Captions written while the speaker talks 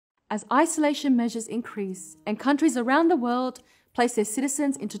as isolation measures increase and countries around the world place their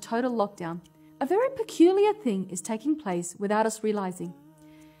citizens into total lockdown, a very peculiar thing is taking place without us realizing.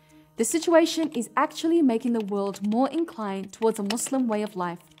 The situation is actually making the world more inclined towards a Muslim way of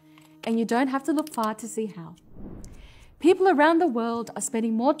life, and you don't have to look far to see how. People around the world are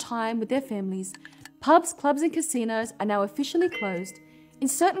spending more time with their families. Pubs, clubs, and casinos are now officially closed. In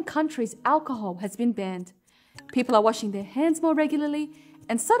certain countries, alcohol has been banned. People are washing their hands more regularly,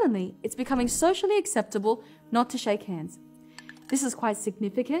 and suddenly it's becoming socially acceptable not to shake hands. This is quite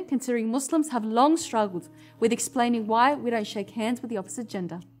significant considering Muslims have long struggled with explaining why we don't shake hands with the opposite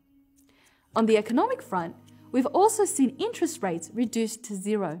gender. On the economic front, we've also seen interest rates reduced to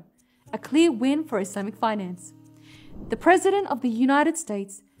zero, a clear win for Islamic finance. The President of the United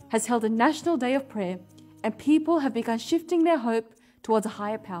States has held a national day of prayer, and people have begun shifting their hope towards a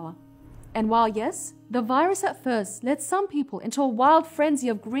higher power. And while yes, the virus at first led some people into a wild frenzy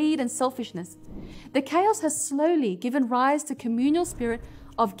of greed and selfishness, the chaos has slowly given rise to communal spirit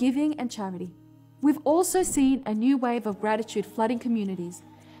of giving and charity. We've also seen a new wave of gratitude flooding communities,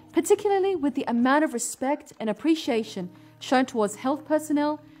 particularly with the amount of respect and appreciation shown towards health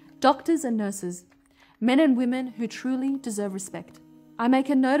personnel, doctors and nurses, men and women who truly deserve respect. I make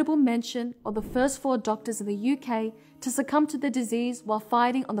a notable mention of the first 4 doctors in the UK to succumb to the disease while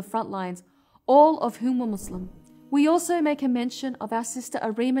fighting on the front lines, all of whom were Muslim. We also make a mention of our sister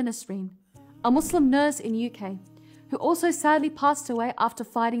Arima Nasreen, a Muslim nurse in UK, who also sadly passed away after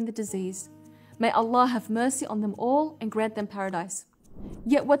fighting the disease. May Allah have mercy on them all and grant them paradise.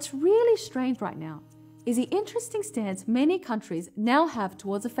 Yet what's really strange right now is the interesting stance many countries now have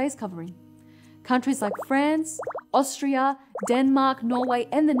towards a face covering. Countries like France, Austria, Denmark, Norway,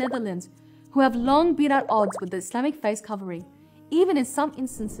 and the Netherlands, who have long been at odds with the Islamic face covering, even in some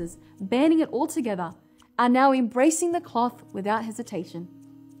instances banning it altogether, are now embracing the cloth without hesitation.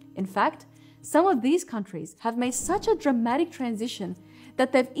 In fact, some of these countries have made such a dramatic transition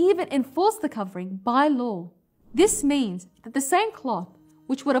that they've even enforced the covering by law. This means that the same cloth,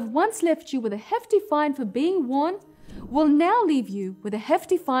 which would have once left you with a hefty fine for being worn, will now leave you with a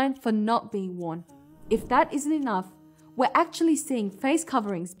hefty fine for not being worn. If that isn't enough, we're actually seeing face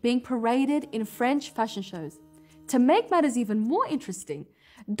coverings being paraded in French fashion shows. To make matters even more interesting,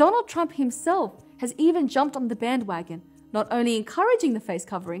 Donald Trump himself has even jumped on the bandwagon, not only encouraging the face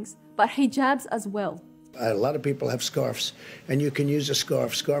coverings, but hijabs as well. A lot of people have scarves, and you can use a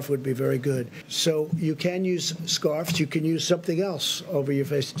scarf. Scarf would be very good. So you can use scarves. You can use something else over your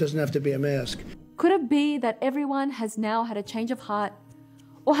face. It doesn't have to be a mask. Could it be that everyone has now had a change of heart?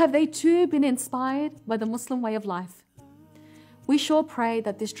 Or have they too been inspired by the Muslim way of life? We sure pray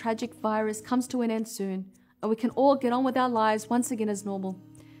that this tragic virus comes to an end soon and we can all get on with our lives once again as normal.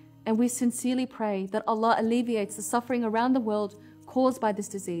 And we sincerely pray that Allah alleviates the suffering around the world caused by this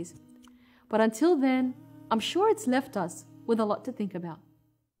disease. But until then, I'm sure it's left us with a lot to think about.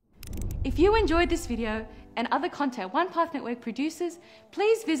 If you enjoyed this video and other content One Path Network produces,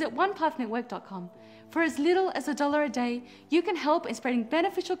 please visit onepathnetwork.com. For as little as $1 a day, you can help in spreading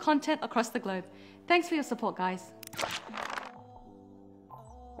beneficial content across the globe. Thanks for your support, guys.